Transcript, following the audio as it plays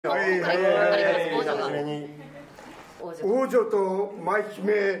王女と舞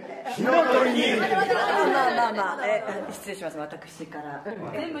姫、火の鳥に。失礼します。私から。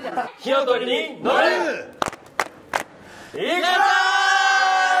火の鳥に乗る。いいか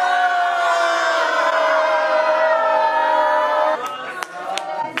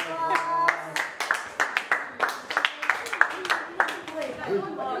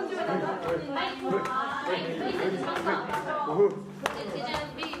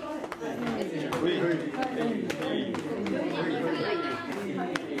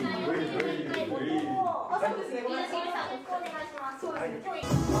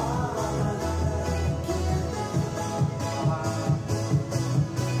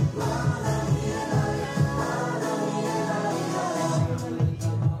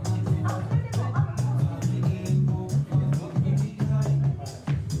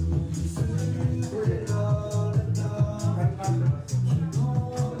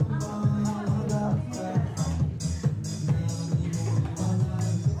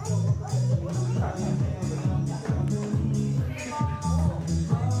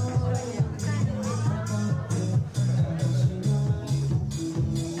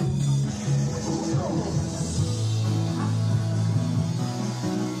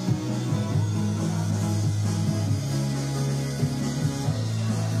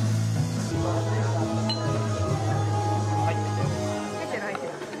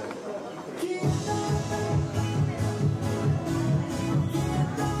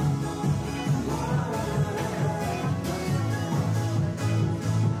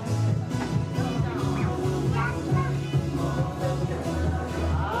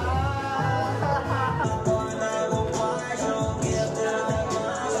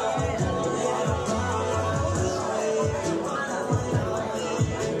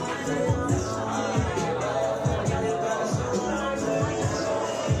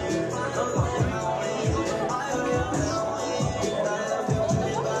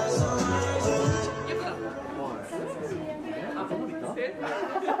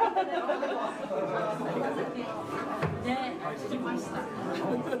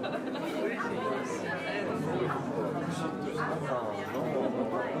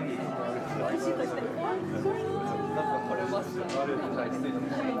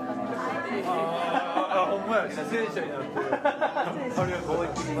ほんまや、出演者になってる。ありがとう。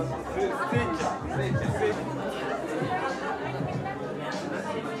出演者。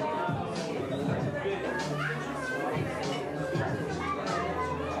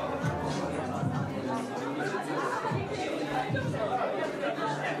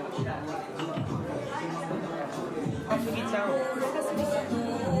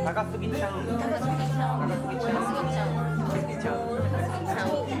高すぎちゃう。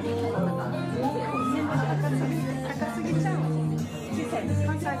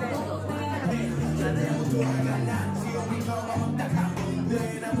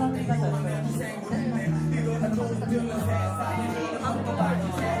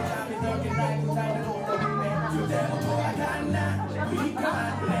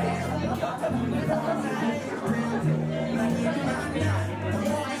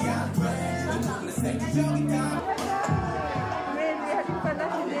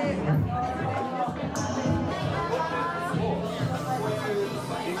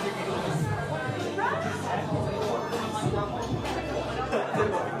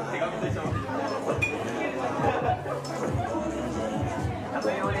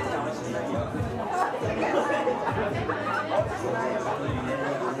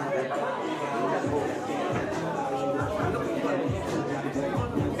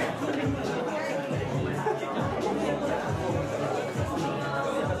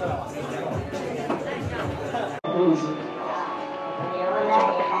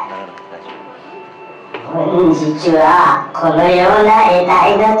本日はこのような得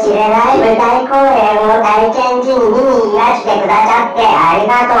体の知れない舞台公演を体験時にいらしてくださってあり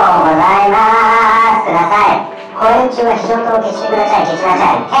がとうございます。ください。公演中は非常灯を消してください。消してくだ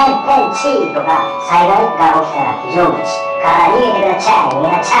さい。天地とか災害が起きたら非常口から逃げてください。逃げ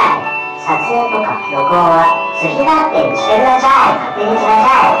なさい。撮影とか録音は好き勝手にしてください。勝手にしてくだ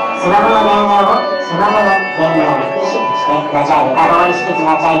さい。スマホの電源をスマホの電源を意識してください。メタボを意識してく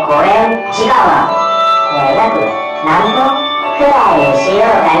ださい。公演時間は約何本くらいしよ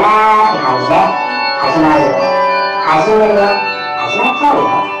うかなって感じで始まるよ。始めるよ。始まっちゃうよ。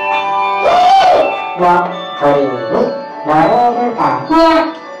の鳥に乗れるかに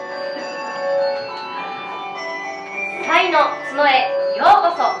ゃ。才の角へよう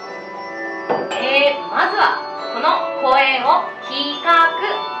こそ。まずはこの公演を企画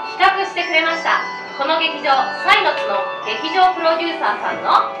してくれましたこの劇場サイノツの劇場プロデューサーさんの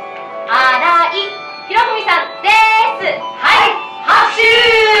荒井宏文さんです。はい、拍手。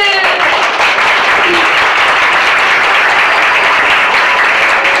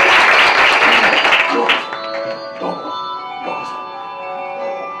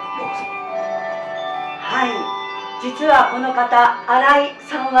はい、実はこの方、新井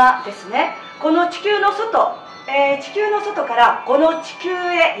さんはですね、この地球の外からこの地球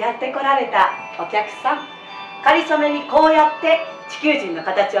へやってこられたお客さん、かりそめにこうやって地球人の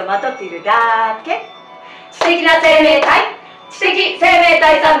形をまとっているだけ、知的な生命体、知的生命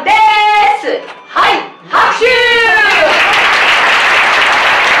体さんです。はい、拍手。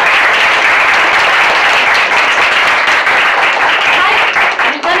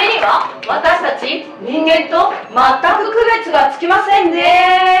私たち人間と全く区別がつきません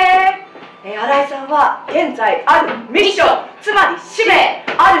ね。新井さんは現在あるミッション、つまり使命、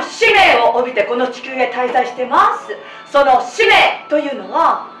ある使命を帯びてこの地球へ滞在してます。その使命というの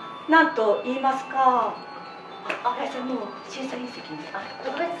は何と言いますか。新井さんも審査員席に、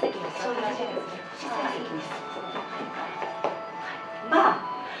特別席にそうらしいですね。審査員席に。まあ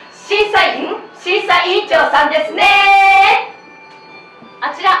審査委員長さんですね。あ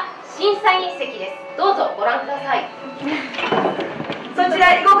ちら審査員席です。どうぞご覧ください。そち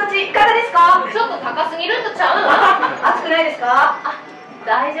ら居心地いかがですか。ちょっと高すぎるんとちゃうの。暑くないですか。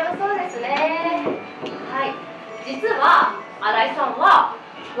大丈夫そうですね。はい、実は新井さんは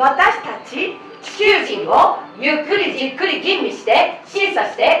私たち地球人をゆっくりじっくり吟味して審査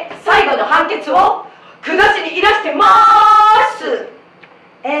して最後の判決を下しにいらしてまーす。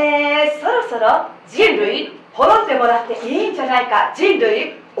そろそろ人類滅んでもらっていいんじゃないか。人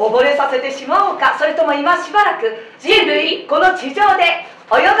類溺れさせてしまおうか、それとも今しばらく人類この地上で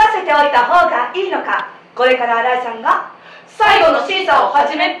泳がせておいた方がいいのか。これから新井さんが最後の審査を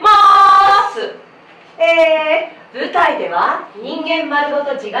始めまーす。舞台では人間丸ご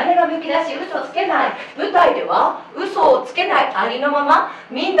と地金がむき出し、嘘つけない。舞台では嘘をつけないありのまま、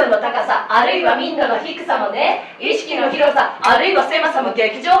民度の高さあるいは民度の低さもね、意識の広さあるいは狭さも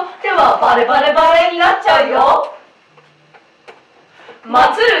劇場ではバレバレになっちゃうよ。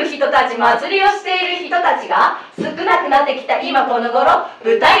祭る人たち、祭りをしている人たちが少なくなってきた今この頃、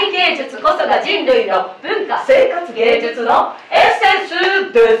舞台芸術こそが人類の文化生活芸術のエッセン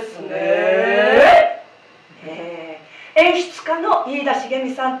スですね。演出家の飯田茂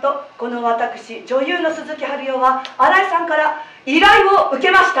実さんとこの私女優の鈴木陽代は新井さんから依頼を受け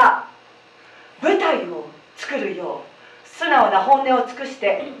ました。舞台を作るよう素直な本音を尽くし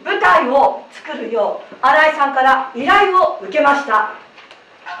て舞台を作るよう新井さんから依頼を受けました。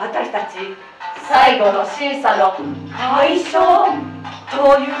私たち最後の審査の対象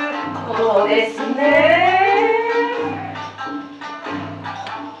ということですね。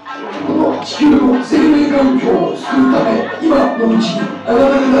この地球の生命環境を救うため、今のうちにあな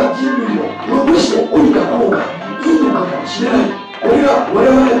た方人類を滅ぼしておいた方がいいのかもしれない。これが我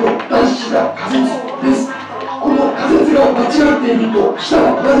々の大事な仮説です。この仮説が間違っているとしたら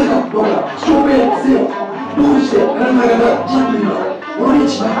なぜかどうか証明せよ。どうしてあなた方人類はこの道にな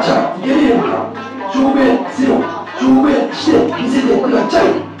っちゃいけねえのか。証明せよ。証明して見せてください。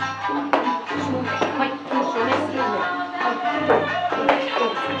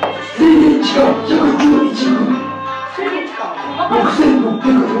制限時間111分、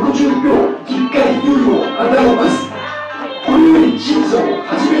6660票1回猶予を与えます。これより審査を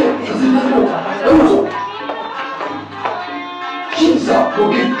始めさせてもどうぞ。審査の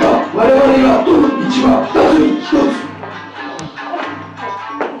結果、我々が取る道は2つに1つ。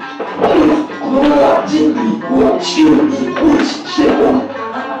このまま人類を地球に放置しておく。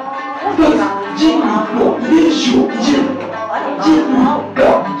2つ、人類の遺伝子をいじる。人類が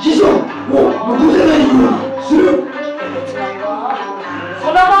子孫を残せないようにする。そ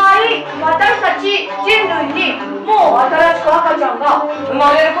の場合、私たち人類にもう新しく赤ちゃんが生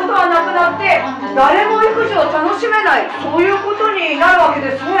まれることはなくなって誰も育児を楽しめない、そういうことになるわけ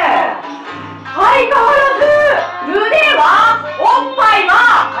ですね。相変わらず胸はおっぱいが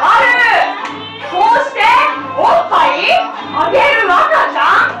ある。そうしておっぱいあげる赤ち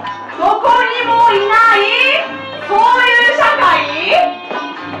ゃんどこにもいない、そういう社会。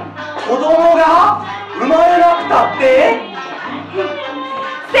子供が生まれなくたって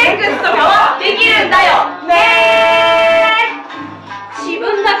セックスとかはできるんだよね。自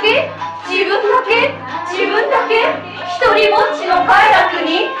分だけ一人ぼっちの快楽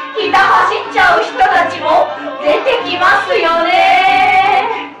にひた走っちゃう人たちも出てきますよ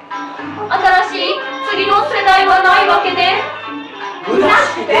ね。新しい次の世代はないわけで、虚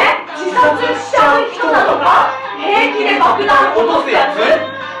しくて自殺しちゃう人なのか、平気で爆弾落とすやつ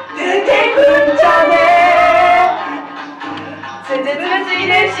出てくるんじゃ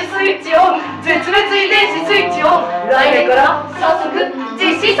子スイッチオン、絶滅遺伝子スイッチオン、来年から早速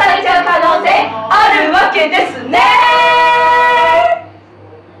実施されちゃう可能性あるわけですね。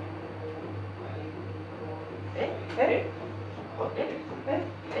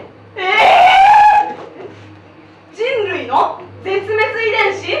人類の絶滅遺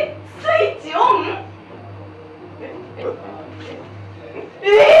伝子スイッチオン。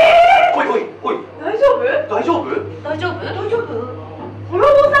おいおいおい、大丈夫？大丈夫？大丈夫？大丈夫？滅ぼ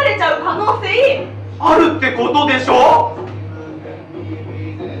されちゃう可能性あるってことでしょ？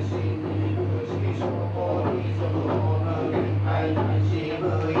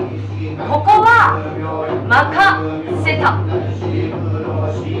ここは任せた。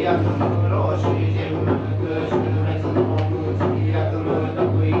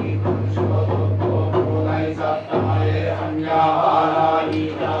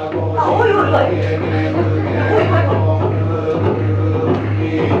おいおいおい、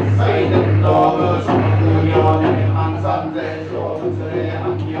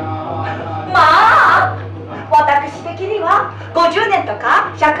まあ私的には50年と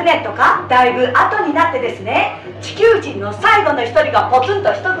か100年とかだいぶ後になってですね、地球人の最後の一人がポツン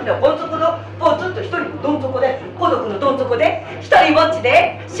と一人のどん底のポツンと一人のどん底で孤独のどん底で一人ぼっち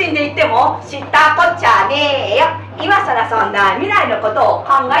で死んでいっても知ったこっちゃねえよ。今さらそんな未来のことを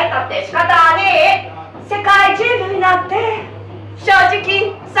考えたって仕方ねえ。世界人類なんて正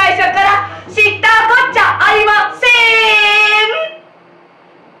直最初から知ったこっちゃありません。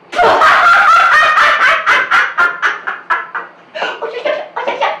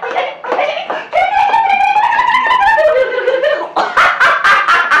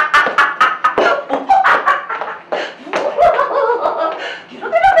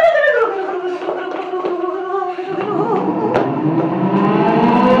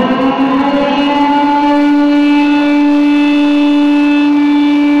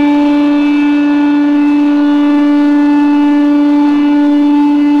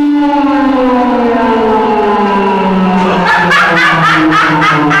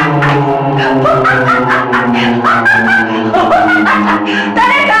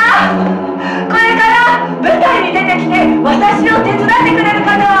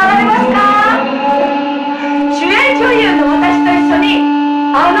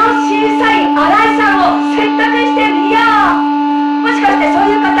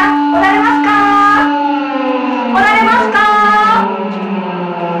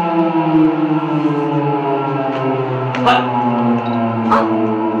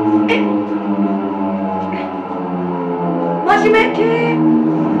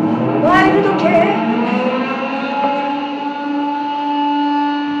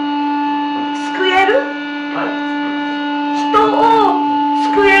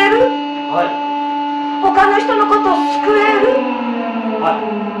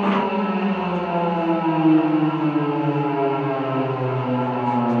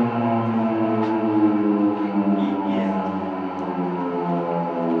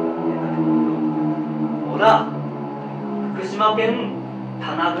福島県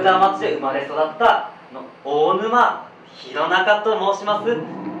棚倉町で生まれ育った大沼宏仲と申します。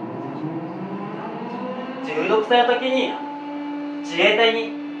16歳の時に自衛隊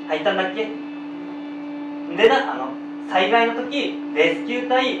に入ったんだっけで災害の時レスキュー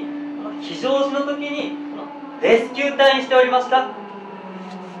隊、非常時の時にレスキュー隊にしておりました。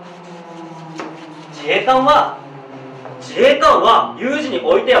自衛官は有事に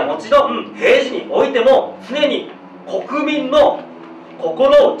おいてはもちろん平時においても常に国民の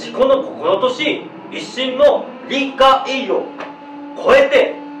心を自己の心とし、一心の理解を超え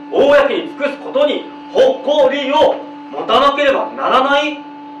て公に尽くすことに誇りを持たなければならない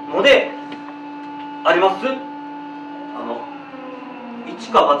のであります。一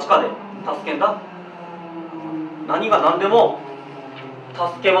か八かで助けんだ。何が何でも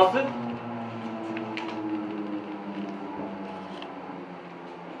助けます。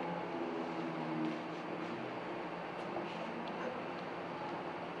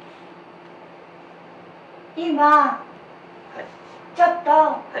今、はい、ちょっと、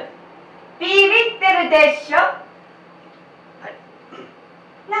はい、ビビってるでしょ、はい、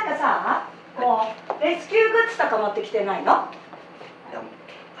なんかさ、こうレスキューグッズとか持ってきてないの？いや、はい、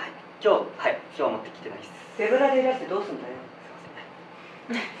今日は持ってきてないです。手ぶらでいらしてどうすんだよ。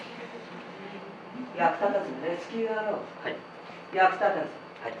すいません。役立たずレスキューやろう。はい。役立たず。は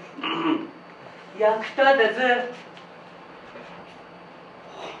い。役立たず。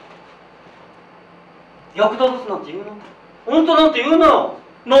役立たずなんて言うな。本当なんて言うなよ。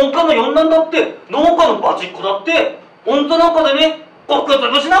農家の四男だって、農家のバチっ子だって、本当なんかでね、極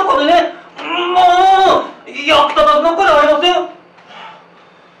潰しなんかでね、もう役立たずなんかではありません。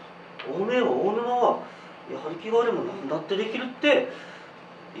おめえは大沼はやる気があれば何だってできるって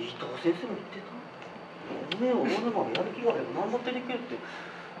伊藤先生も言ってた。おめえは大沼はやる気があれば何だってできるって伊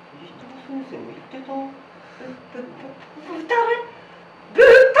藤先生も言ってた。舞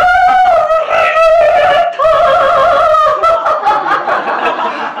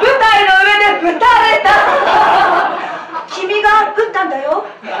台の上でぶたれた。君が打ったんだよ。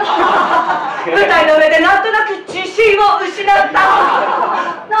舞台の上でなんとなく自信を失った。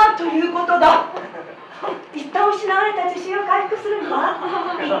なんということだ。一旦失われた自信を回復するには、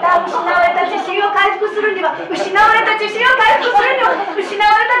一旦失われた自信を回復するには、失われた自信を回復するには、失わ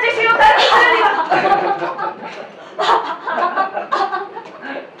れた自信を回復するには。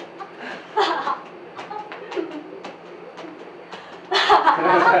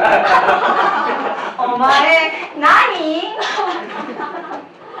お前何？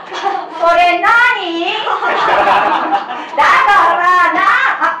それ何？だからな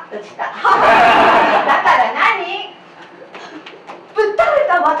あ、落ちた。だから何？ぶったれ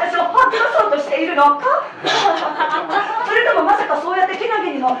た私を吐き出そうとしているのか？それともまさかそうやってけな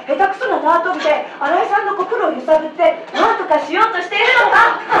げにも下手くそな縄跳びで新井さんの心を揺さぶって何とかしようとしているの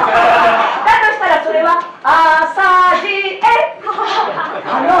か？だとしたらそれは朝知恵。宇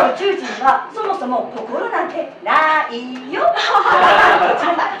宙人はそもそも心なんてないよ。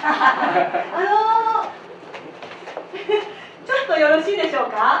ちょっとよろしいでしょ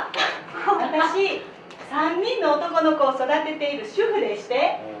うか。私3人の男の子を育てている主婦でし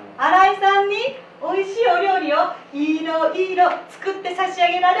て、新井さんに美味しいお料理をいろいろ作って差し上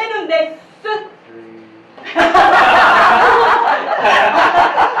げられるんです。だか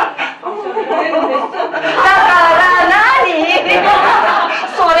ら何？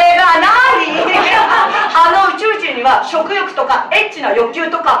それが何？宇宙人には食欲とかエッチな欲求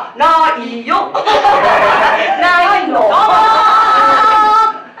とかないよ。ないの？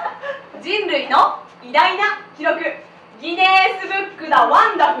人類の偉大な記録ギネスブックだ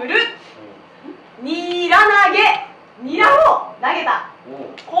ワンダフル。ニラ投げ、ニラを投げた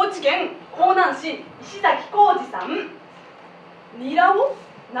高知県香南市石崎浩二さん。ニラを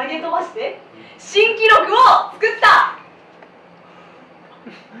投げ飛ばして新記録を作った。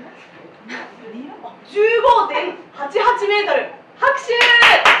15.88 メートル。拍手。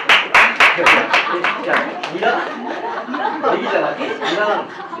ニラいいじゃなくてニラなん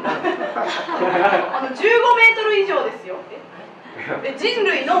だ。15メートル以上ですよ。人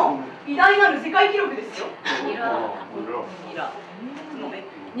類の偉大なる世界記録ですよ。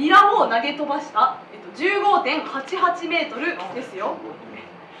ニラを投げ飛ばした15.88 メートルですよ。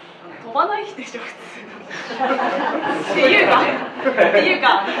飛ばないでしょ普通。っていう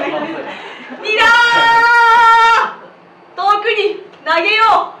かニラー遠くに投げ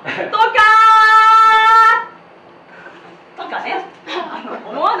ようとかね、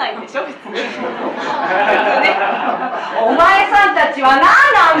思わないでしょ普通。お前さんたちは何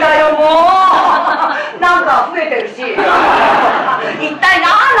なんだよもう。なんか増えてるし。一体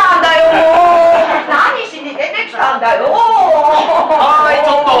何なんだよもう。何しに出てきたんだよ。はい、ち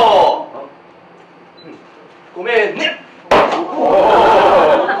ょっと。ごめんね。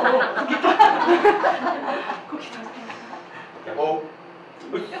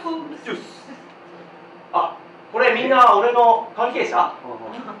あ、これみんな俺の関係者？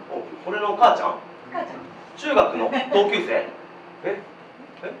俺の母ちゃん？中学の同級生？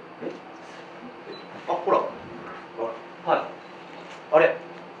あ、ほら。はい。あれ？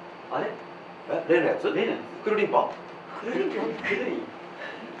例のやつ？クルリンパ？クルリン？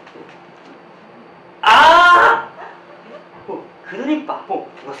ああ！クルリンパ？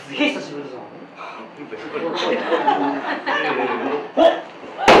すげえ久しぶりじゃん。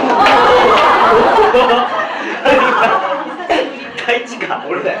大地か。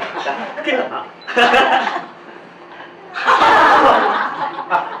俺だよ。老けたな。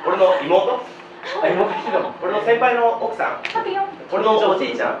あ、俺の妹？俺の先輩の奥さん？俺のお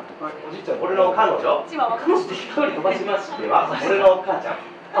じいちゃん？俺の彼女？一人飛ばしましては、俺の母ちゃん。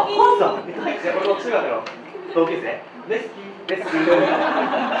あ、母さん。俺の中学の同級生です。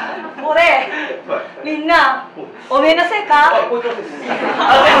俺、みんな、おめえのせいか？こいつのせいです。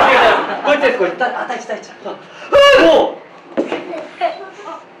こいつです、こいつ。大地。おう。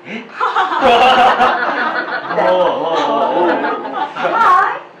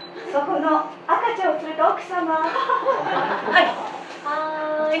はい、そこの赤ちゃんを連れた奥様。はい。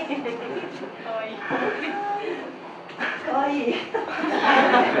かわいい。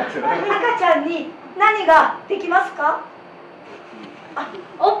赤ちゃんに何ができますか？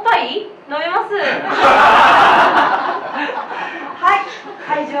おっぱい飲めます。はい、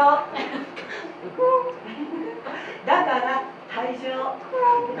会場。だから退場。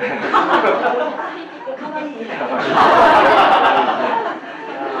かわいい。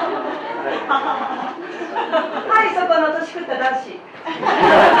はい、そこの年食った男子。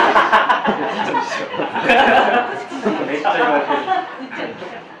めっちゃ言われてる。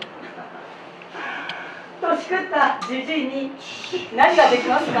年食ったじじいに何ができ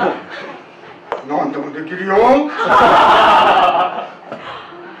ますか？何でもできるよ。は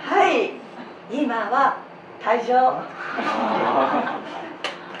い、今は退場。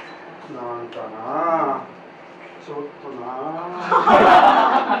なんかな、ちょっとな。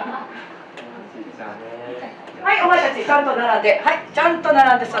はい、お前たちちゃんと並んで、はい、ちゃんと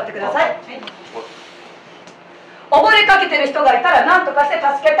並んで座ってください。溺れかけてる人がいたら何とかして助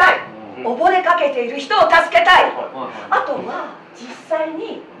けたい。溺れかけている人を助けたい。あとは実際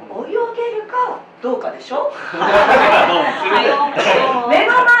に泳げるかどうかでしょ。目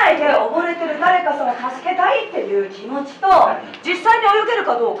の前で溺れてる誰かさんを助けたいっていう気持ちと実際に泳げる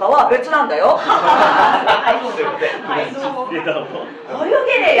かどうかは別なんだよ。泳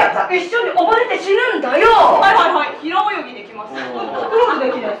げねえやつは一緒に溺れて死ぬんだよ。はいはいはい、平泳ぎできます。泳ぎ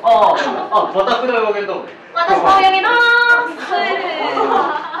できない。バタフライ泳げると思う。私も泳ぎます。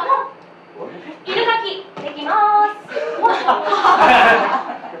犬かきできます。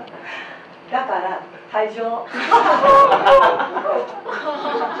だから退場。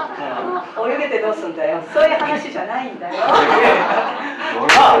泳げてどうすんだよ。そういう話じゃないんだよ。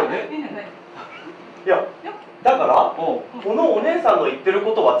いや、だからこのお姉さんの言ってる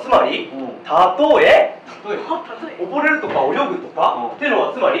ことはつまり例え溺れるとか泳ぐとかっていうの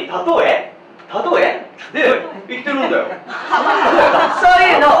はつまり例えで言ってるんだよ。そう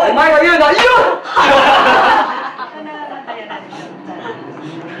いうのお前が言うのはいいよ。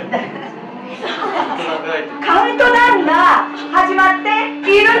カウントダウンが始まって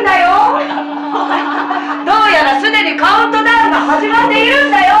いるんだよ。どうやらすでにカウントダウンが始まっている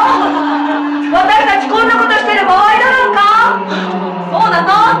んだよ。私たちこんなことしてる場合だろうか。そうだ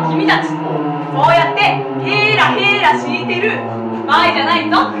ぞ、君たち。そうやってヘーラヘーラ敷いてる場合じゃない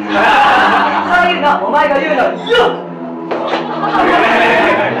ぞ。そういうのお前が言うのいいよ。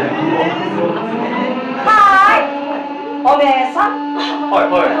はーい、お姉さん。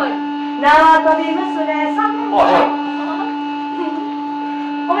縄跳び娘さん。お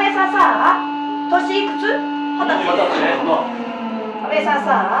めえさんさ、年いくつ？20歳。おめえさん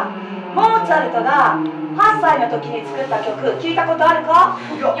さ、モーツァルトが8歳の時に作った曲聞いたことあるか？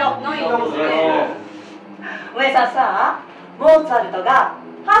いや、ないかもしれない。おめえさんさ、モーツァルトが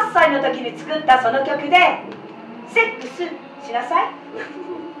8歳の時に作ったその曲でセックスしなさい。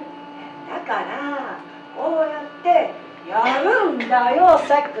だからこうやってやるんだよ、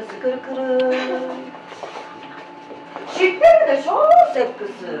セックスくるくる。知ってるでしょ、セックス。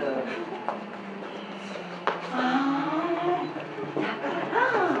だか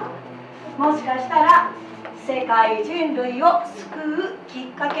らもしかしたら世界人類を救うきっ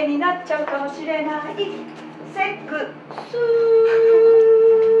かけになっちゃうかもしれないセックス。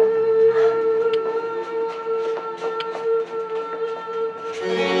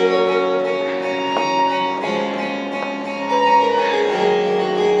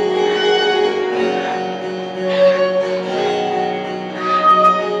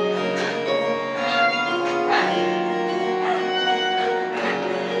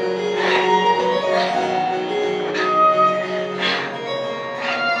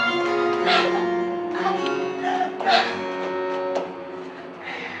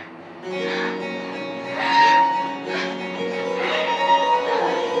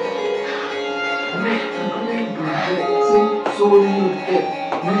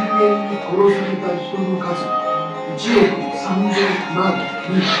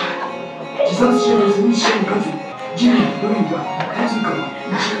自殺者の戦死者の数、人類が自ら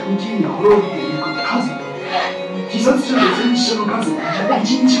一日に滅びていく数、自殺者の戦死者の数、1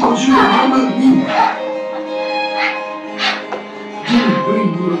日57万人。人類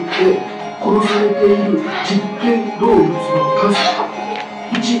によって殺されている実験動物の数、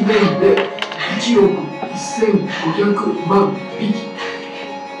1年で1億1500万匹。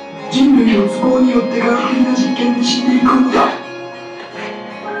人類の都合によって科学的な実験で死んでいくんだ。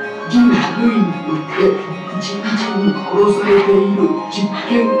人類によって一日に殺されている実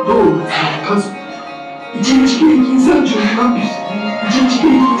験動物の数、1日平均32万匹。1日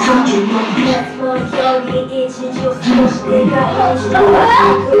平均32万匹。人類が活動を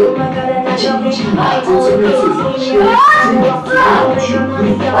して1日に絶滅し全部40分。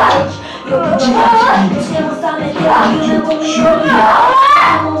1日に40種類。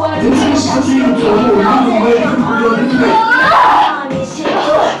絶滅した生物はもう何度も前に来ることはできない。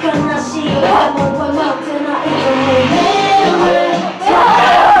悲しいよ、もう待ってないと思うね。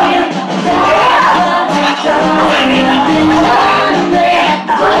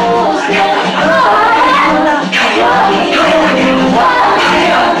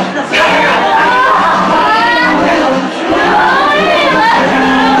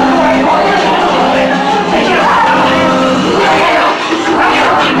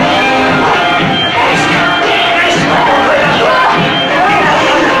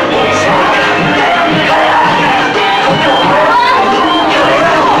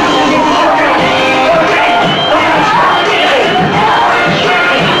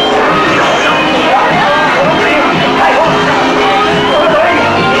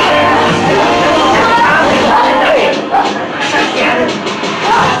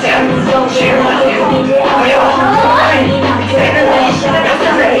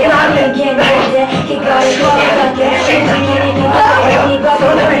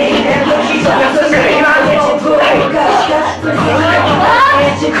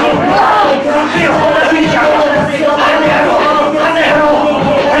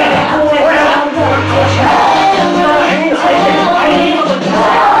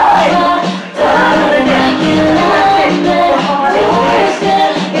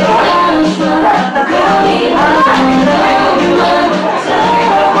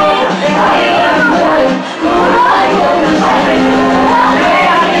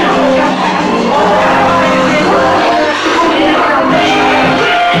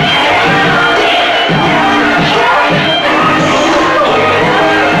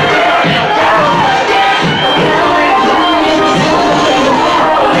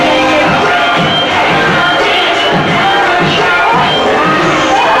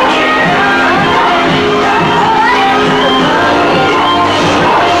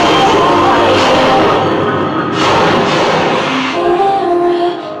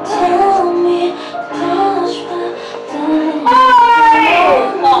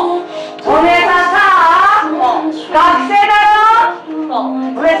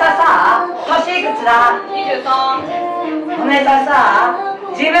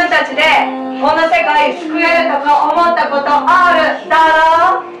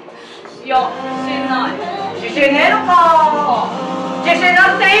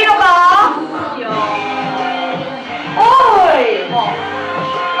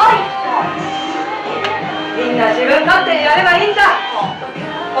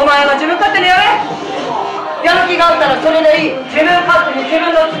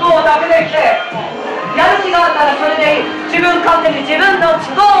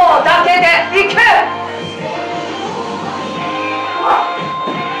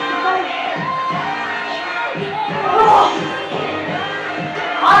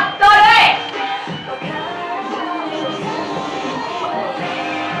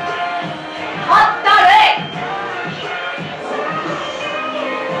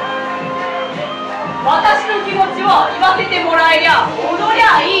私の気持ちを言わせてもらえりゃ踊り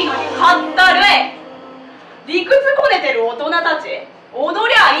ゃいいのにかったるい。理屈こねてる大人たち踊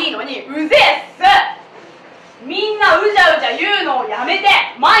りゃいいのにうぜえっす。みんなうじゃうじゃ言うのをやめて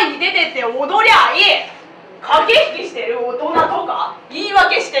前に出てって踊りゃいい。駆け引きしてる大人とか言い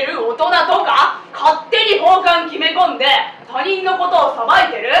訳してる大人とか勝手に法官決め込んで他人のことを裁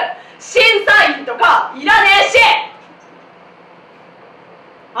いてる審査員とかいらねえし。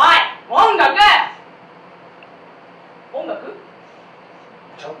はい、音楽音楽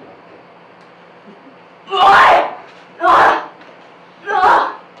ちょっと待って。おい！ああ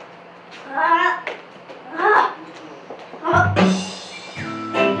あああ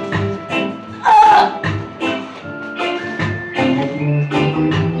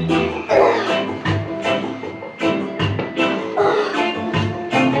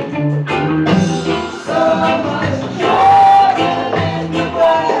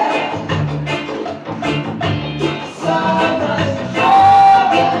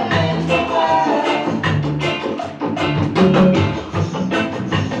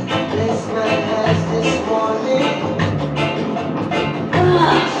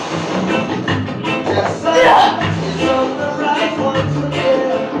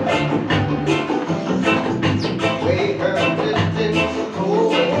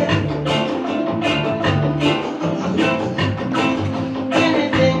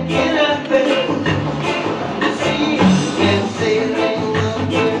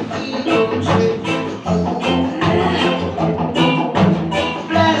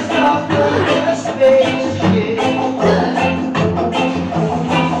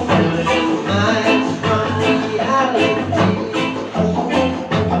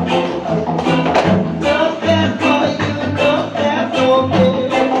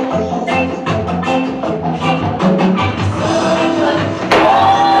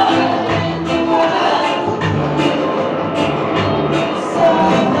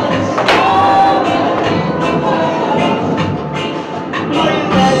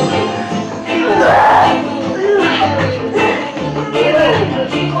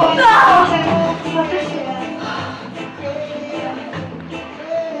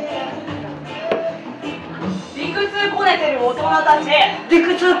理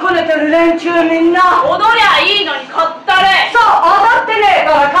屈こねてる連中みんな踊りゃいいのにかったるい。そう踊ってねえ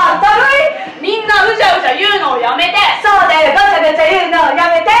からかったるい。みんなうじゃうじゃ言うのをやめて。そうでガチャガチャ言うのをや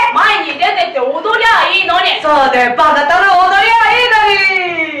めて。前に出てって踊りゃいいのに。そうでバカたる踊りゃいい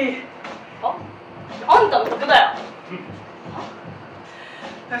のに。あんたのことだよ。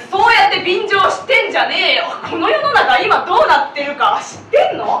そうやって便乗してんじゃねえよ。この世の中今どうなってるか知っ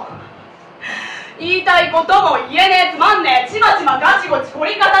てんの？言いたいことも言えねえ、つまんねえ、ちまちまガチゴチ凝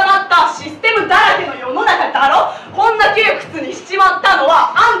り固まったシステムだらけの世の中だろ。こんな窮屈にしちまったの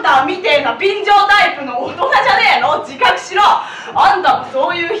はあんたみてえな便乗タイプの大人じゃねえの。自覚しろ。あんたもそ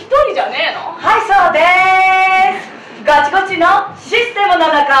ういう一人じゃねえの。はい、そうでーす。ガチゴチのシステム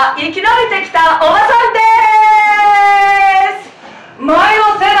の中生き延びてきたおばさんでーす。前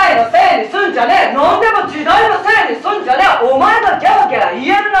の世代のせいにすんじゃねえ。なんでも時代のせいにすんじゃねえ。お前がギャーギャー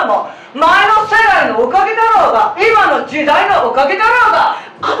言えるのも前の世代のおかげだろうが、今の時代のおかげだろうが、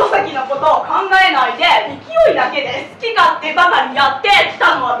後先のことを考えないで勢いだけで好き勝手ばかりやってき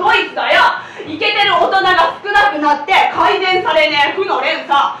たのはドイツだよ。イケてる大人が少なくなって改善されねえ負の連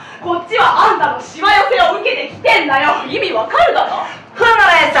鎖。こっちはあんたのしわ寄せを受けてきてんだよ。意味わかるだろ。負の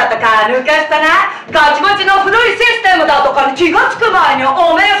連鎖とか抜かしたな。ガチゴチの古いシステムだとかに気がつく前に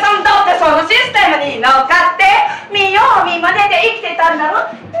おめえさんだってそのシステムに乗っかって見よう見まねで生きてたんだ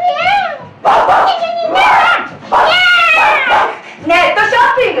ろ。ネットショ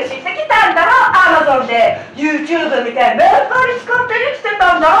ッピングしてきたんだろ。アマゾンで YouTube 見てメルカリ使って生きて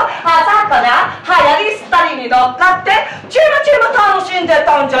たんだろ。朝から流行り廃りに乗っかってチームチーム楽しんで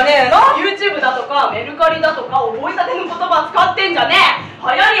たんじゃねえの。 YouTube だとかメルカリだとか覚えたての言葉使ってんじゃねえ。流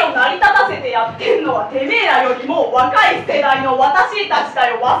行りを成り立たせてやってんのはてめえらよりも若い世代の私たちだ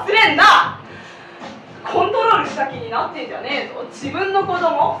よ。忘れんな。コントロールした気になってんじゃねえぞ。自分の子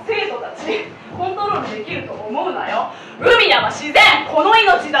供生徒たちコントロールできると思うなよ。海山自然この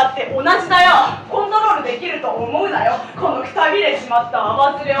命だって同じだよ。コントロールできると思うなよ。このくたびれしまった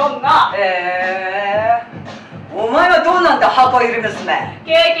泡ずれ女。お前はどうなんだ箱入り娘。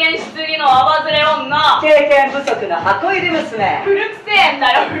経験しすぎの泡ずれ女。経験不足な箱入り娘。古くせえん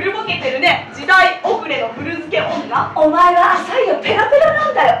だよ。古ぼけてるね。時代遅れの古漬け女。お前は浅いよ。ペラペラな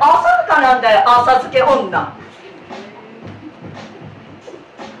んだよ。浅はかなんだよ。浅漬け女。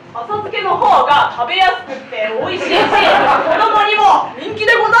浅漬けの方が食べやすくって美味しいし子供にも人気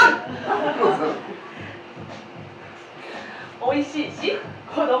でござる。美味しいし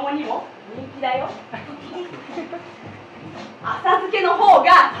子供にも人気だよ。浅漬けの方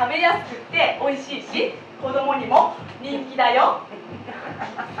が食べやすくって美味しいし子供にも人気だよ。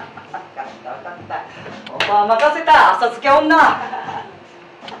お前任せた。浅漬け女。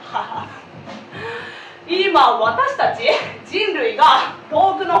今私たち人類が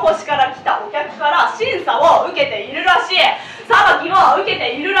遠くの星から来たお客から審査を受けているらしい。裁きを受け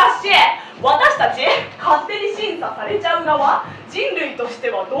ているらしい。私たち勝手に審査されちゃう側。人類として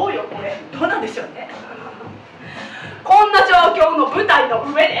はどうよこれ。どうなんでしょうね。こんな状況の舞台の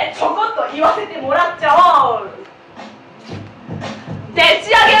上でちょこっと言わせてもらっちゃおう。でっ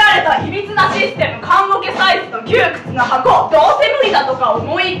ち上げられたいびつなシステム、棺桶サイズの窮屈な箱、どうせ無理だとか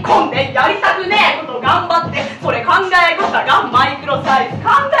思い込んでやりたくねえこと頑張って、それ考え方がマイクロサイズ、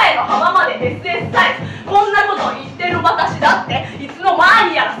考えの幅まで SS サイズ。こんなこと言ってる私だっていつの間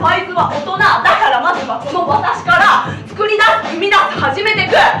にやらサイズは大人だから、まずはこの私から作り出す、生み出す、始めて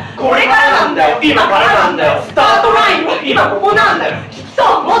く。これからなんだよ、今からなんだよ。スタートラインは今ここなんだよ。きっ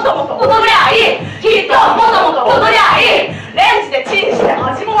ともっともっと踊りゃいい。きっともっともっと踊りゃいい。レンジでチンして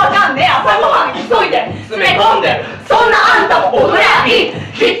味もわかんねえ。朝ごはん急いで詰め込んで、そんなあんたも踊りゃいい。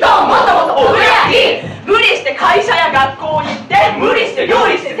きっともっともっと踊りゃいい。無理して会社や学校行って無理して料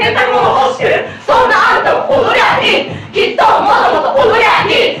理して洗濯物干してる、そんなあんたも踊りゃいい。きっともっともっと踊りゃ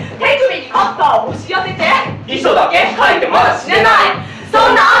いい。手首にカッターを押し当てて遺書だけ書いてまだ死ねない、そ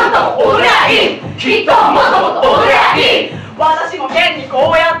んなあんたも踊りゃいい。きっともっともっと踊りゃいい。私も現に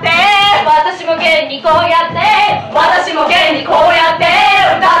こうやって、私も現にこうやって、私も現にこうやって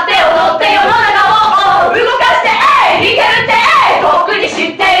歌って踊って世の中を動かしていけるってとっくに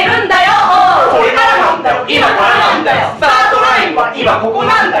知っているんだよ。これからなんだよ、今からなんだよ。スタートラインは今ここ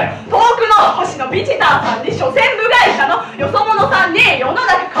なんだよ。遠くの星のビジターさんに所詮部外者のよそ者さんに世の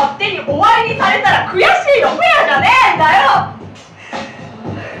中勝手に終わりにされたら悔しいよ、フェアじゃねえんだよ。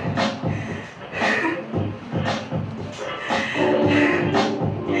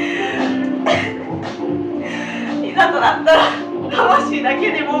いざとなったら魂だ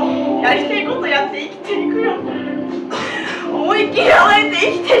けでもやりたいことやって生きていくよ。思いっきり甘えて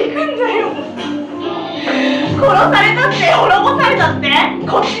生きていくんだよ。殺されたって滅ぼされたって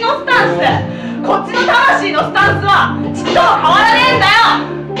こっちのスタンス、こっちの魂のスタンスはちっとも変わらねえんだよ。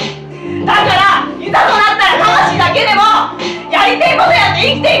だからいざとなったら魂だけでもやりたいことやって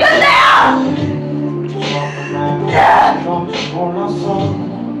生きていくんだよ。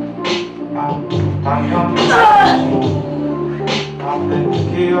Don't let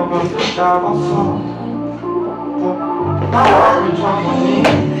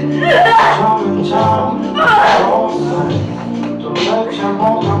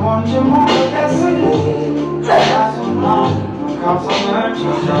your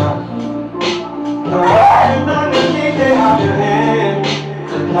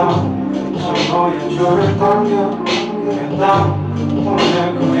너의 줄을 당겨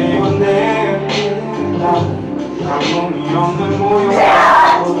오늘 그리운 내일이다 감동이 없는 모욕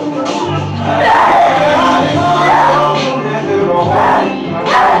눈에 들어오니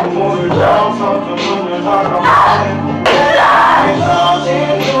몸을 져서 두 눈을 닫아보네 깨져진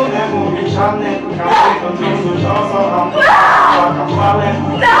눈에 몸이 찼네 감기던 눈을 져서 깜깜하네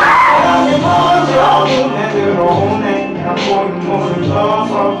먼저 눈에 들어오네 보인 몸을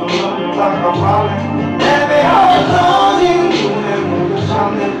져서 두 눈을 깜깜하네 애매하게 떠진 눈에 모두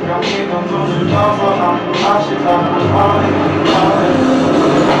찼네 감기던 눈을 져서 난 다시 깜깜하네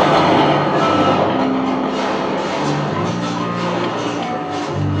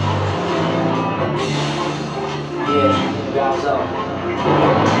Guys up,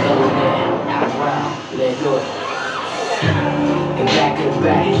 go in there, hop around, let's do it. And back of the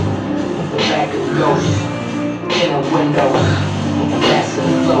back of the ghost, in the window, that's in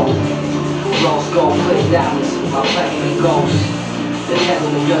the flow. Rose gold, put diamonds, my platinum goals. The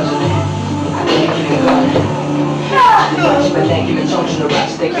heavenly judgment, I think you can go. 마지막 내기는 정신을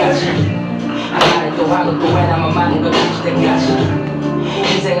맞출 때까지 하나는 또 하고 또 해나만 많은 걸 다칠 때까지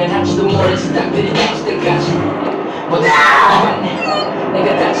인생은 한치도 모르지 딱들이 다칠 때까지 모두 사랑하네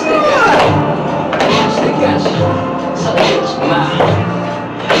내가 다칠 때까지 멈출 때까지 서두르지 마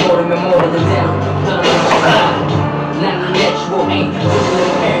모르면 모르는 대로 떠나지 마 난 natural ain't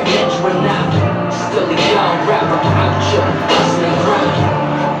losing hair natural now still a young rapper out here hustling grind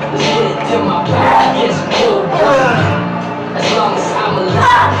let's get it till my back gets full as long as I'm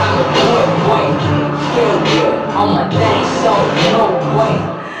alive I'm a good boy feel good on my thing so no way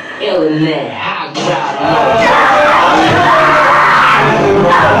ill in there high ground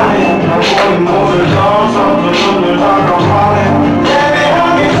보인 몸을 져서 두 눈을 닫아봐네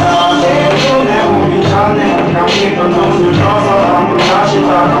애매하게 떠진 눈에 우리 찼네 감기던 눈을 져서 한번 다시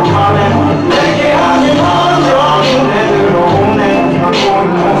닫아봐네 내게 아직 먼저 눈에 들어오네 보인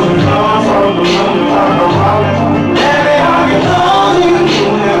몸을 져서 두 눈을 닫아봐네 애매하게 떠진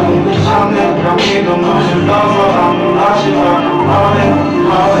눈에 우리 찼네 감기던 눈을 져서 한번 다시 닫아봐네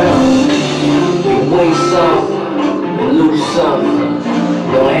You win some, you lose some.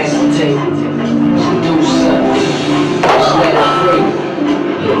 Don't hesitate to do something. Just let it free.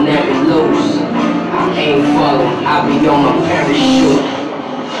 You'll never lose. I ain't falling. I'll be on my parachute.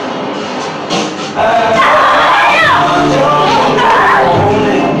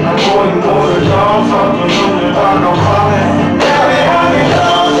 보인 몸을 져서 두 눈을 닫아봐네 애매하게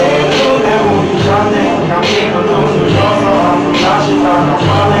떠진 눈에 우리 찼네 감기던 눈을 져서 한번 다시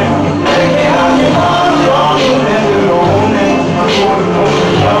닫아봐네 내게 아직 먼저 눈에 들어오네 보인 몸을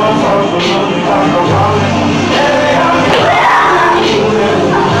져서 두 눈을 닫아봐네 애매하게 떠진 눈에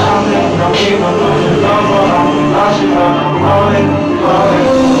우리 찼네 감기던 눈을 져서 한번 다시 닫아봐네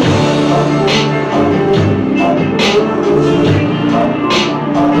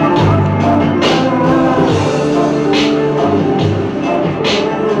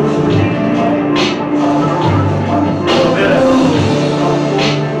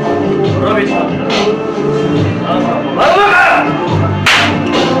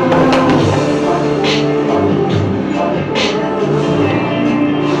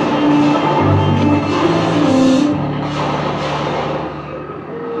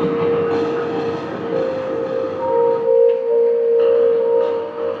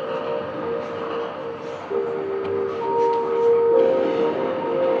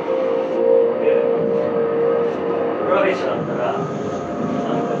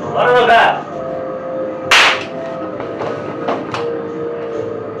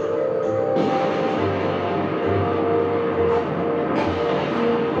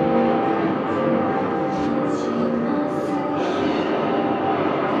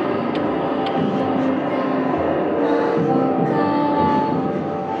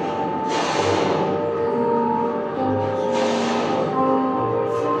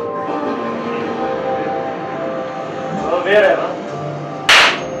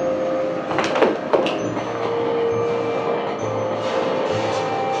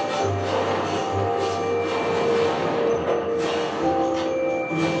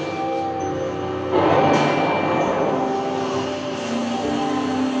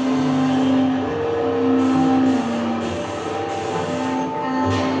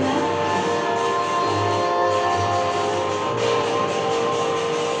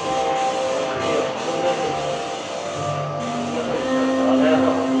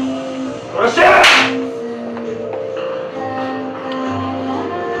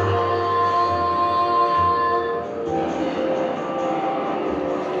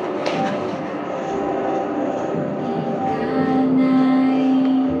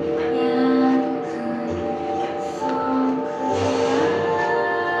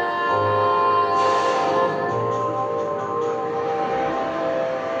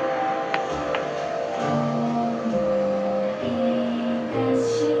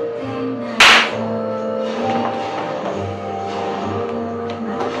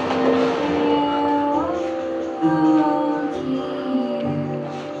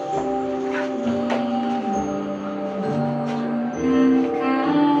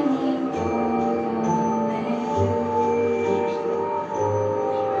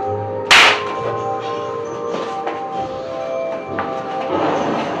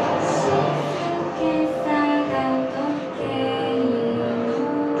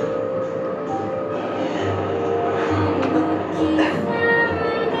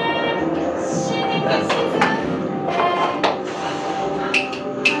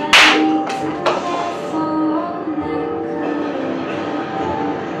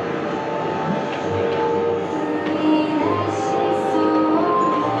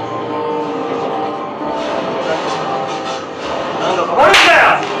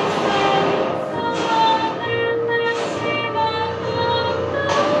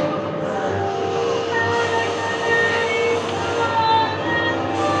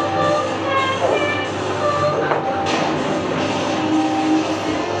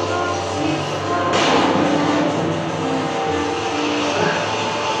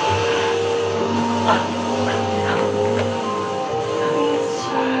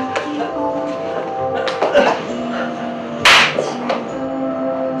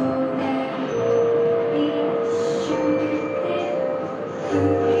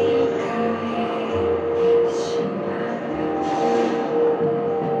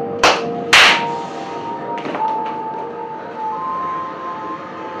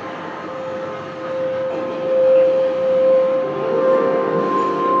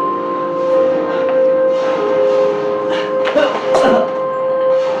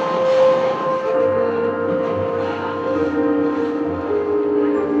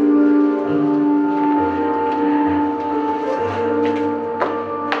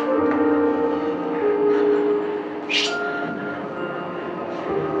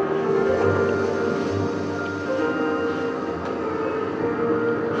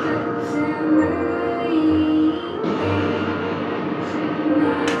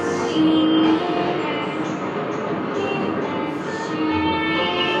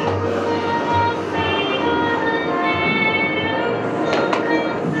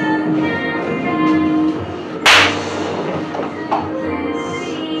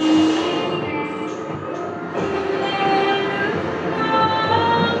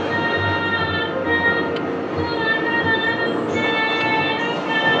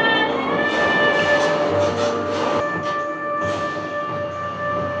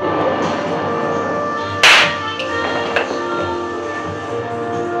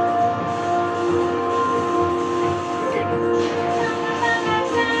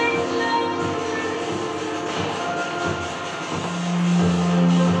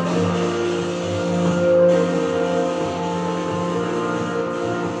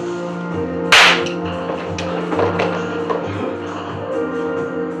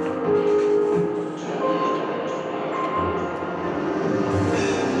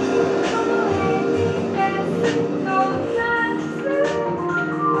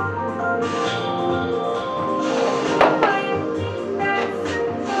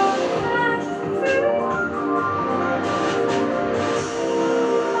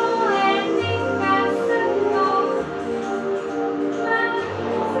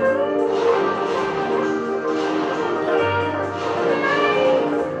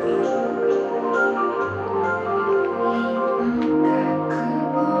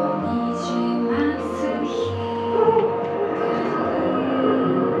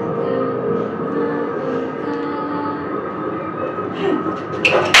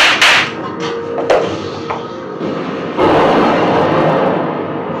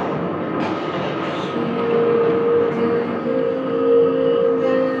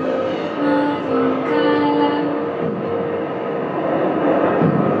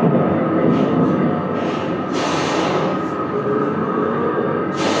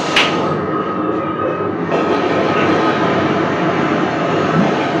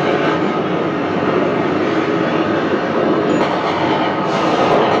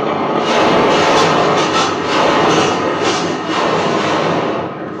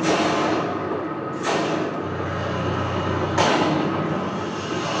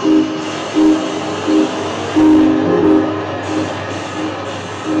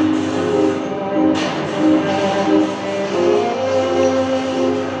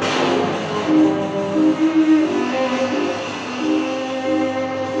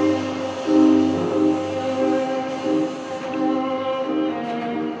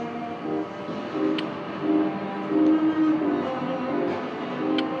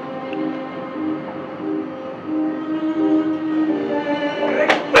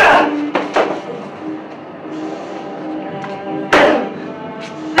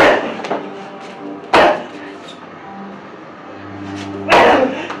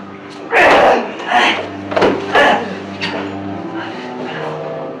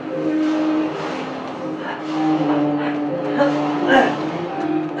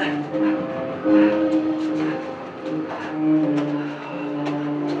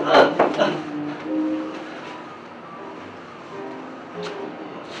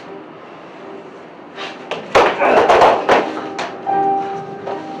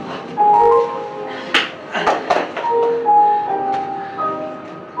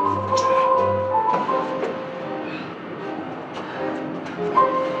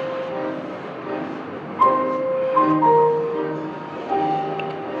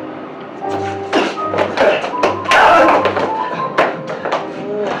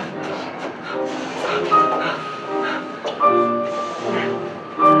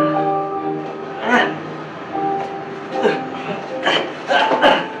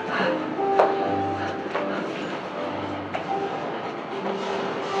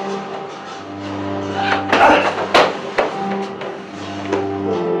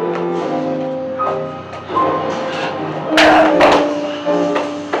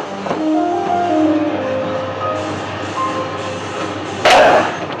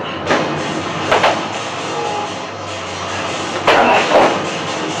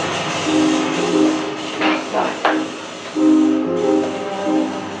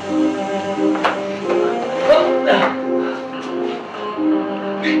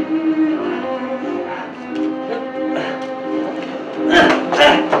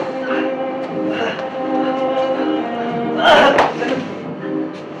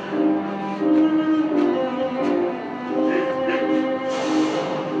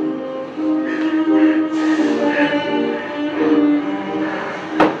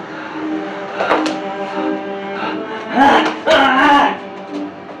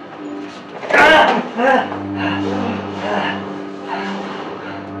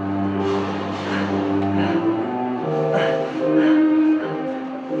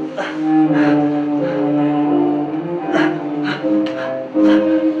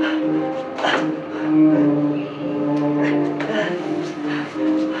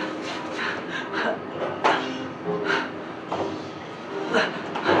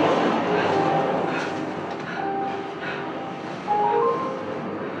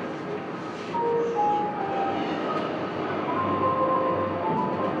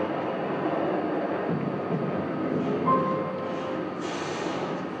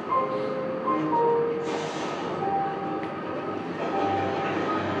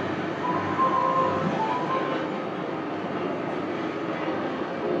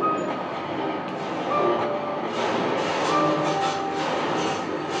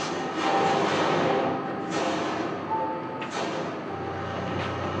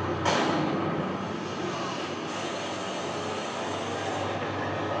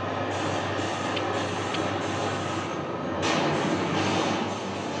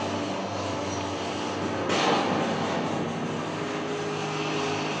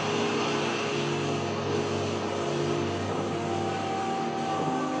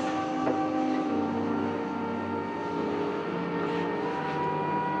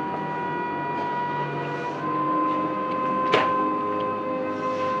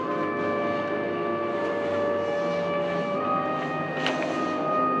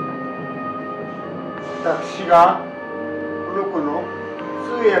私がこの子の通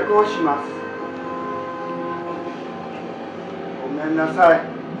訳をします。ごめんなさい。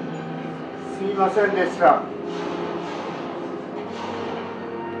すみませんでした。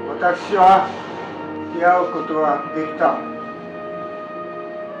私は出会うことができた。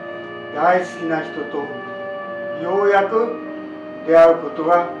大好きな人とようやく出会うこと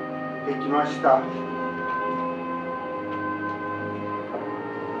ができました。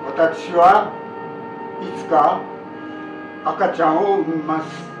私はいつか赤ちゃんを産みます。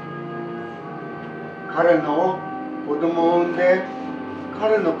彼の子供を産んで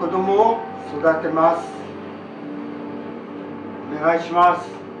彼の子供を育てます。お願いします。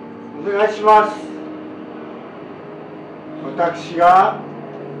お願いします。私が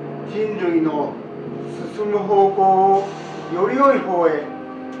人類の進む方向をより良い方へ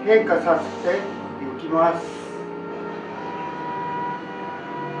変化させていきます。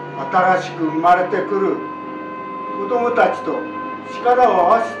新しく生まれてくる子どもたちと力を合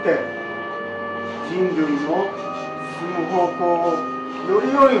わせて人類の進む方向をよ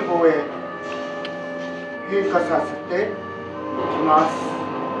り良い方へ変化させていきます。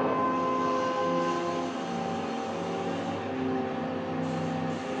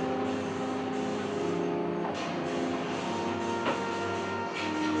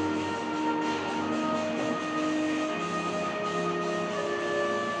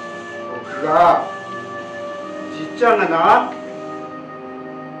がじっちゃんがな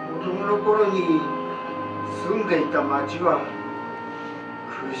子供の頃に住んでいた町は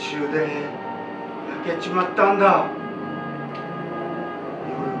空襲で焼けちまったんだ。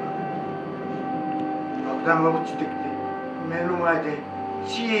夜爆弾が落ちてきて目の前で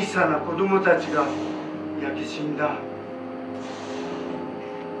小さな子供たちが焼け死んだ。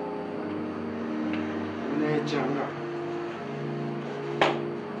お姉ちゃんが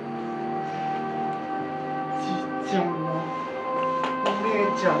お姉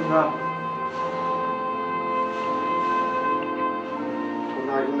ちゃんが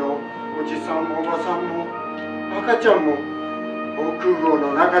隣のおじさんもおばさんも赤ちゃんも防空壕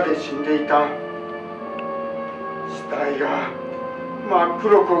の中で死んでいた。死体が真っ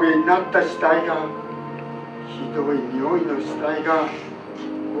黒焦げになった死体がひどい匂いの死体が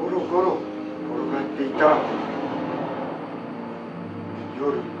ゴロゴロ転がっていた。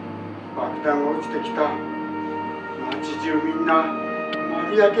夜爆弾が落ちてきた。町中みんな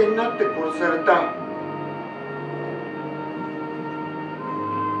丸焼けになって殺された。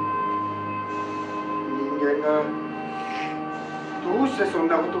人間がどうしてそん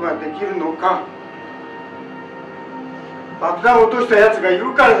なことができるのか。爆弾を落としたやつがい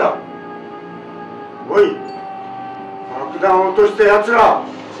るからだ。おい、爆弾を落としたやつら、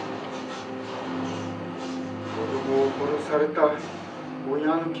子供を殺された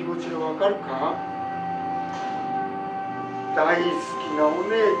親の気持ちがわかるか？大好きなお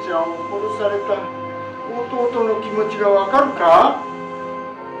姉ちゃんを殺された弟の気持ちがわかるか？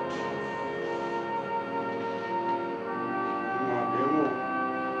今でも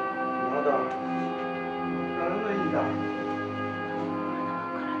まだわからないんだ。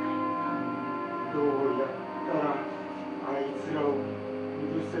どうやったらあいつらを許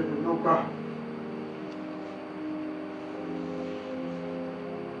せるのか。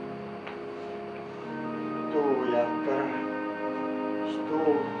どうやったら人を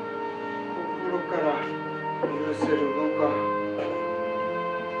心から許せるのか。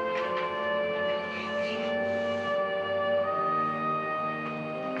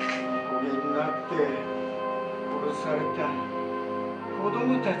黒焦げになって殺された子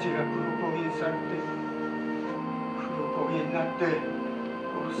供たちが黒焦げにされて、黒焦げになって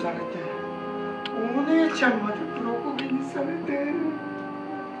殺されて、お姉ちゃんまで黒焦げにされて。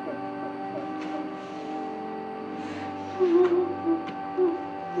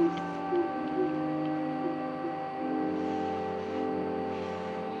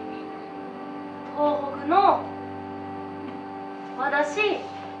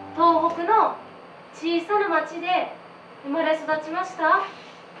東北の小さな町で生まれ育ちました。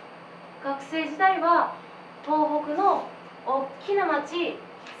学生時代は東北の大きな町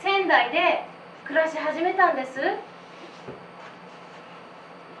仙台で暮らし始めたんです。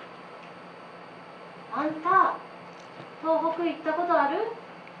あんた東北行ったことある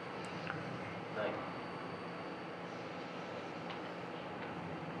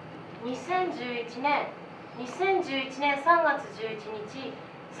？2011年3月11日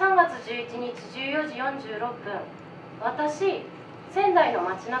3月11日14時46分、私仙台の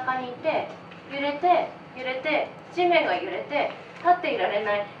街中にいて、揺れて地面が揺れて立っていられ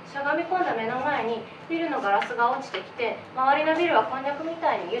ない、しゃがみ込んだ目の前にビルのガラスが落ちてきて、周りのビルはこんにゃくみ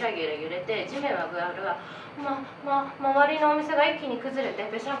たいにゆらゆら揺れて、地面はぐわぐわ、周りのお店が一気に崩れて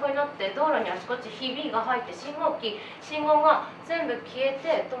ぺしゃんこになって、道路にあちこちひびが入って、信号が全部消え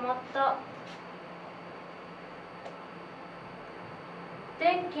て止まった。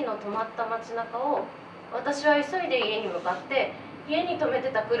電気の止まった街中を私は急いで家に向かって、家に止め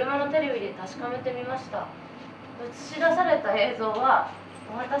てた車のテレビで確かめてみました。映し出された映像は、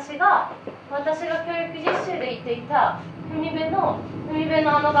私が教育実習で行っていた海辺の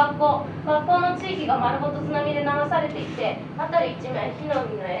あの学校の地域が丸ごと津波で流されていて、辺り一面火の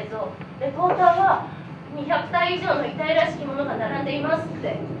海の映像。レポーターは200体以上の遺体らしきものが並んでいますっ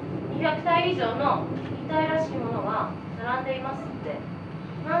て、200体以上の遺体らしきものが並んでいますって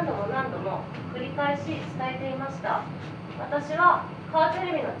何度も繰り返し伝えていました。私はカーテ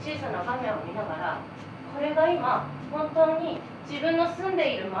レビの小さな画面を見ながら、これが今本当に自分の住ん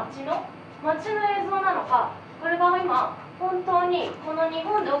でいる街の映像なのか、これが今本当にこの日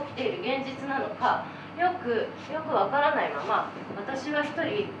本で起きている現実なのか、よくわからないまま、私は一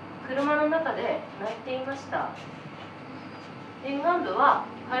人車の中で泣いていました。沿岸部は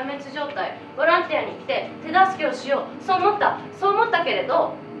壊滅状態、ボランティアに来て手助けをしよう、そう思ったけれ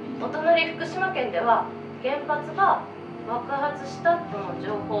ど、お隣福島県では原発が爆発したとの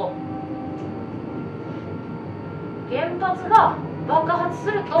情報。原発が爆発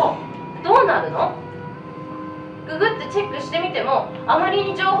するとどうなるの？ググってチェックしてみても、あまり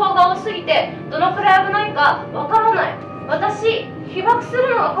に情報が多すぎてどのくらい危ないかわからない。私、被爆す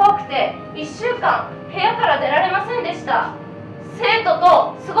るのが怖くて1週間部屋から出られませんでした。生徒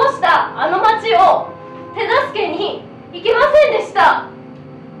と過ごしたあの街を手助けに行けませんでした。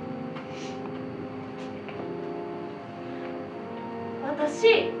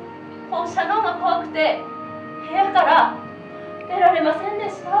私、放射能が怖くて部屋から出られませんで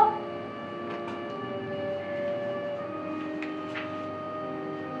した。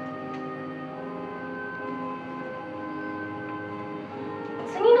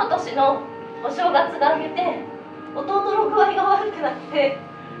次の年のお正月が明けて、弟の具合が悪くなって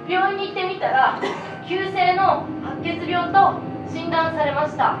病院に行ってみたら、急性の白血病と診断されま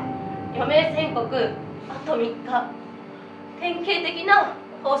した。余命宣告、あと3日。典型的な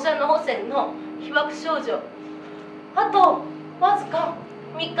放射能汚染の被爆症状。あとわずか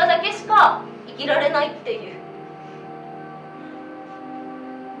3日だけしか生きられないっていう。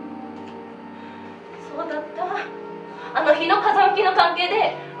そうだった。あの日の風向きの関係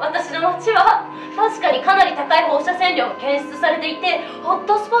で、私の町は確かにかなり高い放射線量が検出されていて、ホッ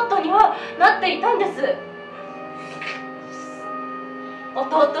トスポットにはなっていたんです。弟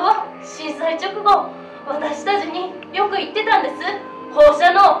は震災直後、私たちによく言ってたんです。放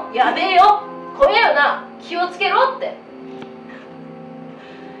射能やべえよ、怖えよな、気をつけろって。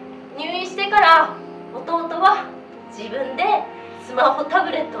入院してから弟は自分でスマホタ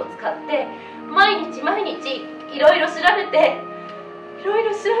ブレットを使って毎日いろいろ調べて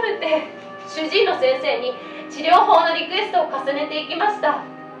主治医の先生に治療法のリクエストを重ねていきました。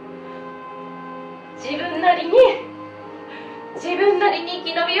自分なりに生き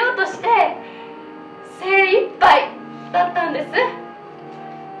延びようとして精一杯だったんです。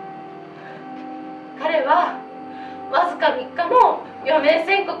彼はわずか3日の余命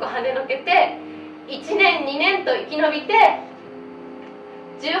宣告跳ねのけて1年2年と生き延びて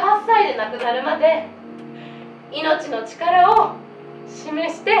18歳で亡くなるまで命の力を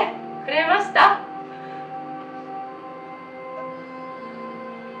示してくれました。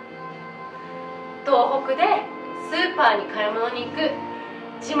東北でスーパーに買い物に行く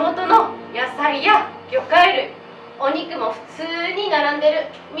地元の野菜や魚介類、お肉も普通に並んでる。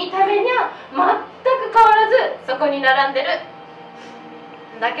見た目には全く変わらずそこに並んでる。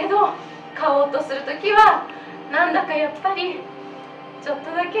だけど買おうとするときはなんだかやっぱりちょっ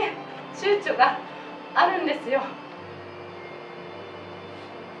とだけ躊躇があるんですよ。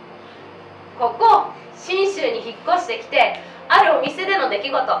ここ信州に引っ越してきてあるお店での出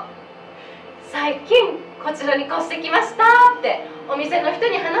来事、最近こちらに越してきましたってお店の人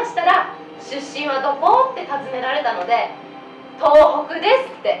に話したら、出身はどこって尋ねられたので東北で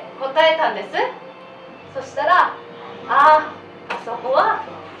すって答えたんです。そしたらあそこは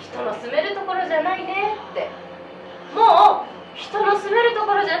人の住めるところじゃないねって、もう人の住めると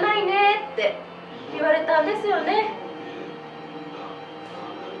ころじゃないねって言われたんですよね。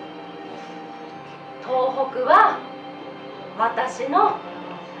東北は私の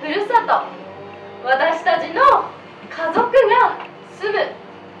ふるさと、私たちの家族が住む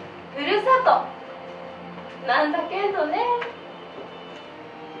ふるさとなんだけどね。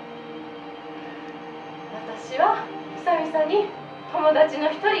私は久々に友達の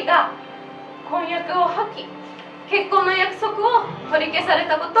一人が婚約を破棄、結婚の約束を取り消され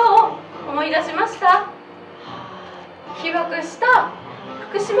たことを思い出しました。被爆した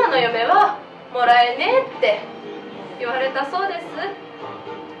福島の嫁はもらえねえって言われたそうです。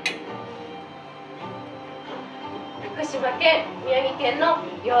福島県、宮城県の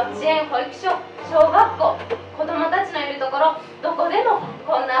幼稚園、保育所、小学校、子どもたちのいるところどこでも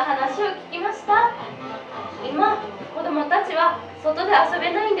こんな話を聞きました。今子どもたちは外で遊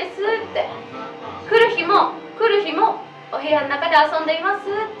べないんですって、来る日もお部屋の中で遊んでいますっ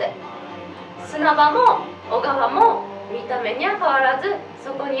て、砂場も小川も見た目には変わらず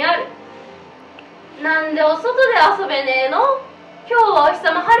そこにある。なんでお外で遊べねえの？今日はお日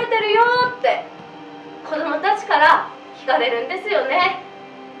様晴れてるよって子供たちから聞かれるんですよね。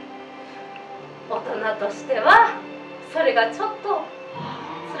大人としてはそれがちょっと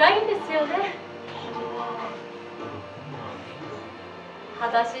辛いんですよね。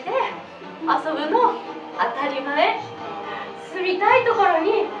裸足で遊ぶの当たり前、住みたいところ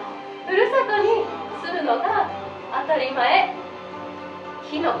にふるさとに住むのが当たり前、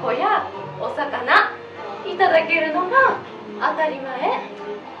キノコやお魚いただけるのが当たり前、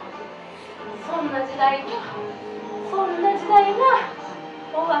そんな時代が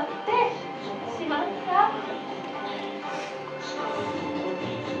終わってしまった。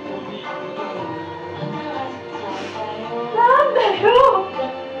なんだよ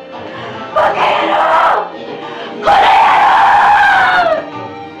バカ野郎、この野郎、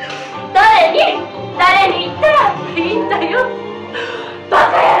誰に言ったらいいんだよ、バ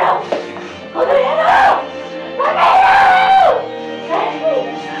カ野郎、この野郎、バカ野郎、誰に言っ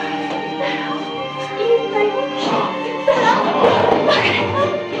たらいいんだよ、言ったらバカ野郎。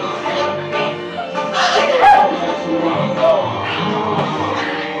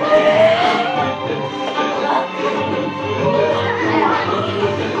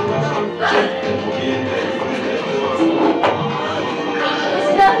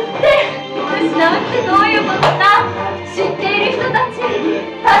失うってどういうことか知っている人たち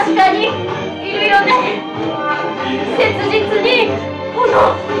確かにいるよね。切実にこの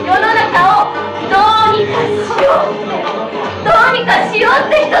世の中をどうにかしようっ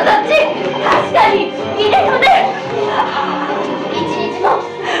て人たち確かにいるよね。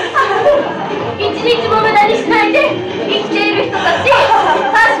一日も無駄にしないで生きている人たち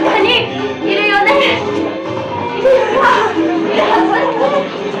確かにいるよね。いるはずだよね。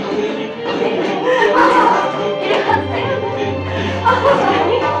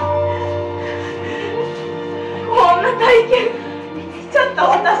こんな体験しちゃった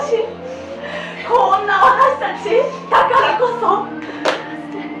私、こんな私たちだからこそ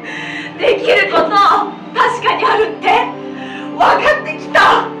できること確かにあるって分かってき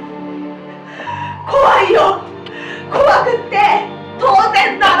た。怖いよ、怖くって当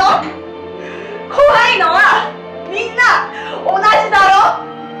然だろ。怖いのはみんな同じ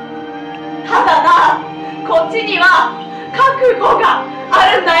ちには覚悟が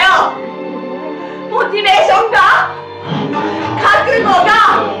あるんだよ。モチベーションが、覚悟が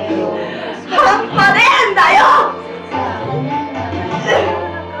半端ねえんだよ。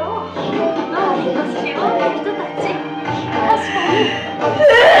周りのしような人たち、確か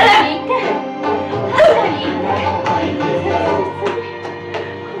にいて、確かにいて。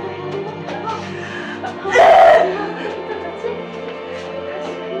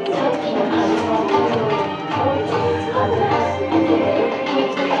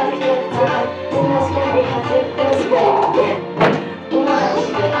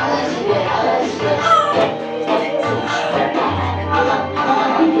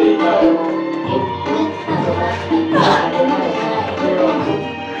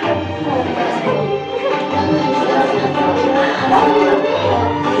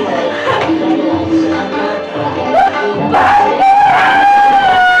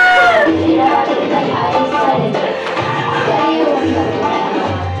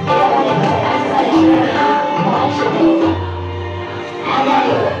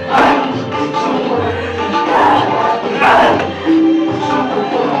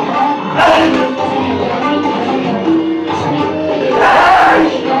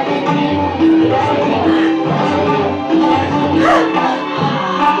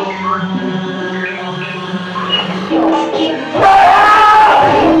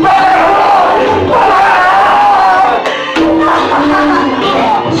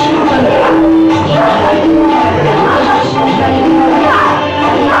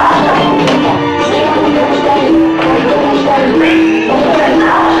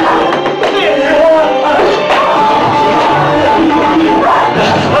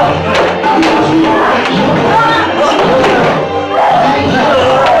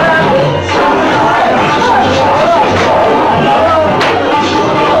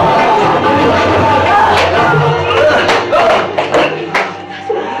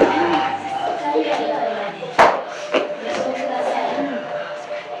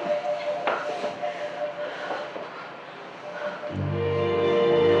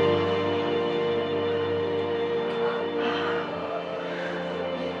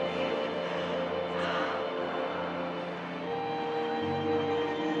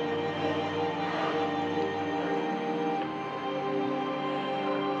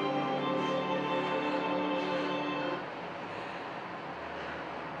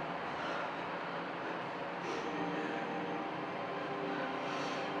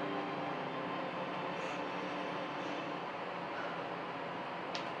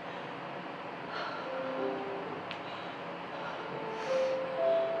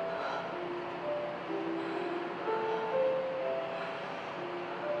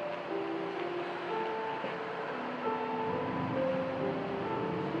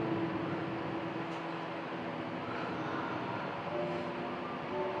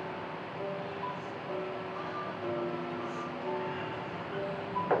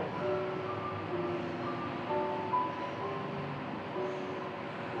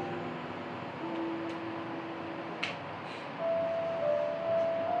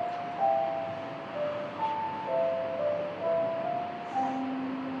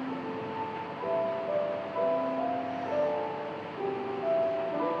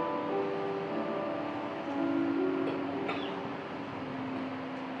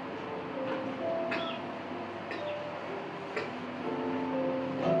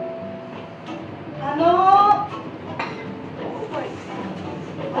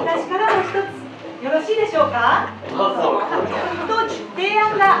私からも一つよろしいでしょうか。一つ提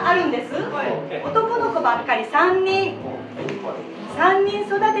案があるんです。男の子ばっかり3人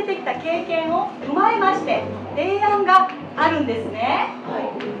育ててきた経験を踏まえまして提案があるんですね。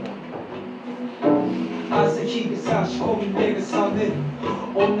朝日が差し込み目が覚める、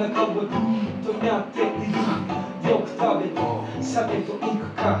お腹はグーッとなっている。よく食べてさてと行く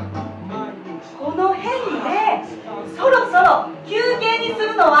か。この辺でそろそろ休憩にす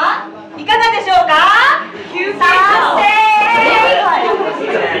るのはいかがでしょうか。休憩させ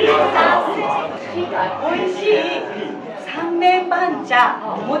おいしい三面番茶、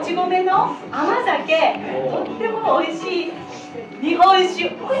もち米の甘酒、とってもおいしい日本酒を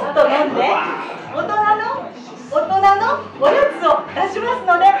ぐっと飲んで大人のおやつを出します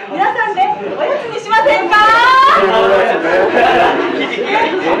ので、皆さんでおやつにしませんか。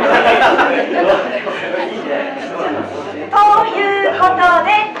ということで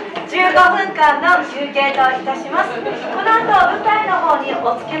15分間の休憩といたします。この後舞台の方にお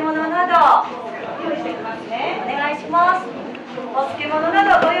漬物など用意してきますね。お願いします。お漬物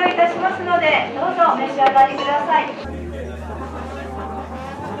などご用意いたしますので、どうぞ召し上がりください。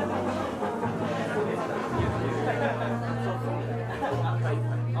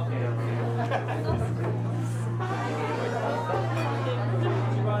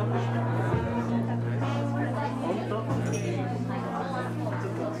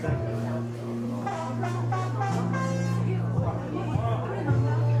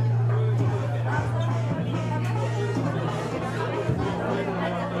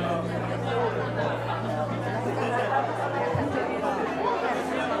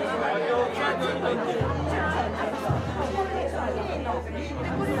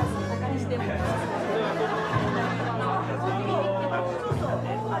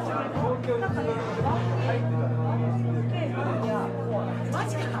入ってた